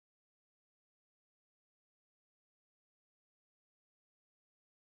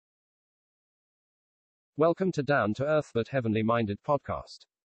Welcome to Down to Earth but Heavenly Minded podcast.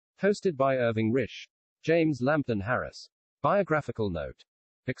 Hosted by Irving Risch. James Lampden Harris. Biographical Note.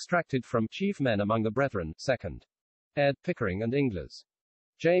 Extracted from Chief Men Among the Brethren, 2nd. Ed. Pickering and Inglis.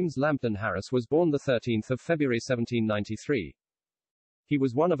 James Lampden Harris was born the 13th of February 1793. He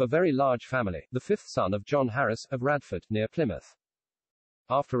was one of a very large family, the fifth son of John Harris, of Radford, near Plymouth.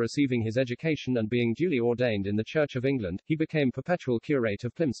 After receiving his education and being duly ordained in the Church of England, he became perpetual curate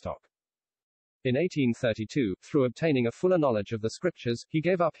of Plymstock. In 1832, through obtaining a fuller knowledge of the Scriptures, he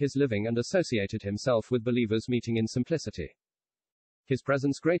gave up his living and associated himself with believers meeting in simplicity. His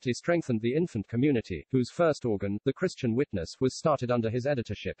presence greatly strengthened the infant community, whose first organ, The Christian Witness, was started under his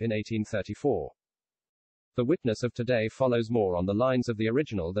editorship in 1834. The Witness of today follows more on the lines of the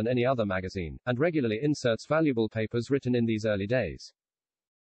original than any other magazine, and regularly inserts valuable papers written in these early days.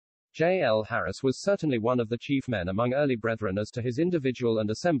 J. L. Harris was certainly one of the chief men among early brethren as to his individual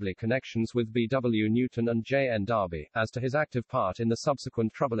and assembly connections with B. W. Newton and J. N. Darby, as to his active part in the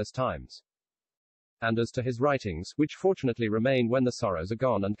subsequent troublous times, and as to his writings, which fortunately remain when the sorrows are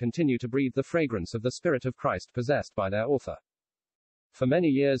gone and continue to breathe the fragrance of the Spirit of Christ possessed by their author. For many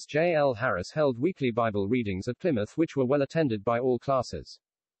years J. L. Harris held weekly Bible readings at Plymouth which were well attended by all classes.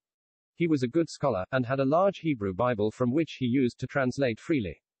 He was a good scholar, and had a large Hebrew Bible from which he used to translate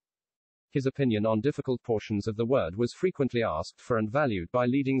freely. His opinion on difficult portions of the Word was frequently asked for and valued by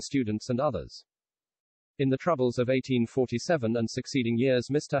leading students and others. In the troubles of 1847 and succeeding years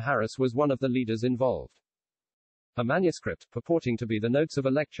Mr. Harris was one of the leaders involved. A manuscript, purporting to be the notes of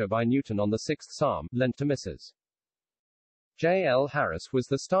a lecture by Newton on the 6th Psalm, lent to Mrs. J. L. Harris, was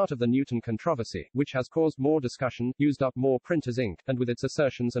the start of the Newton controversy, which has caused more discussion, used up more printer's ink, and with its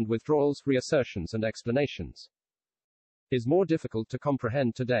assertions and withdrawals, reassertions and explanations, is more difficult to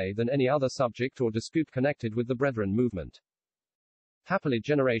comprehend today than any other subject or dispute connected with the Brethren movement. Happily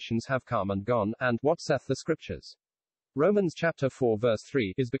generations have come and gone, and, what saith the Scriptures? Romans chapter 4 verse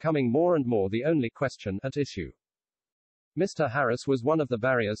 3, is becoming more and more the only question at issue. Mr. Harris was one of the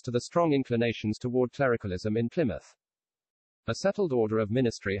barriers to the strong inclinations toward clericalism in Plymouth. A settled order of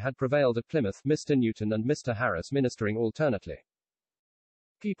ministry had prevailed at Plymouth, Mr. Newton and Mr. Harris ministering alternately.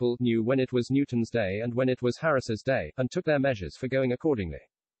 People knew when it was Newton's day and when it was Harris's day, and took their measures for going accordingly.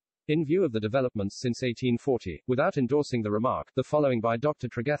 In view of the developments since 1840, without endorsing the remark, the following by Dr.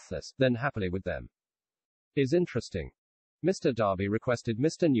 Tregethus, then happily with them, is interesting. Mr. Darby requested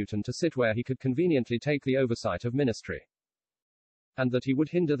Mr. Newton to sit where he could conveniently take the oversight of ministry, and that he would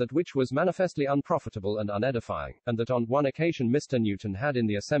hinder that which was manifestly unprofitable and unedifying, and that on one occasion Mr. Newton had in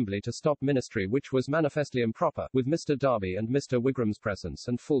the assembly to stop ministry which was manifestly improper, with Mr. Darby and Mr. Wigram's presence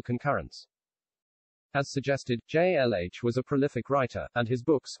and full concurrence. As suggested, J. L. H. was a prolific writer, and his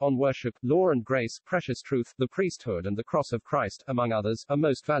books, On Worship, Law and Grace, Precious Truth, The Priesthood and the Cross of Christ, among others, are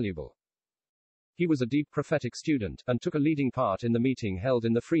most valuable. He was a deep prophetic student, and took a leading part in the meeting held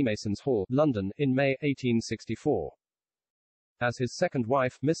in the Freemasons' Hall, London, in May, 1864. As his second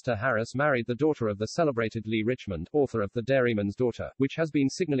wife, Mr. Harris married the daughter of the celebrated Lee Richmond, author of The Dairyman's Daughter, which has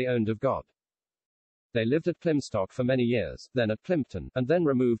been signally owned of God. They lived at Plymstock for many years, then at Plympton, and then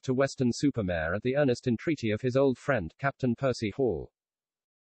removed to Weston-super-Mare at the earnest entreaty of his old friend, Captain Percy Hall.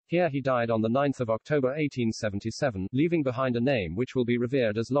 Here he died on the 9th of October 1877, leaving behind a name which will be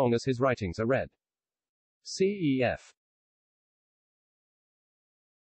revered as long as his writings are read. C.E.F.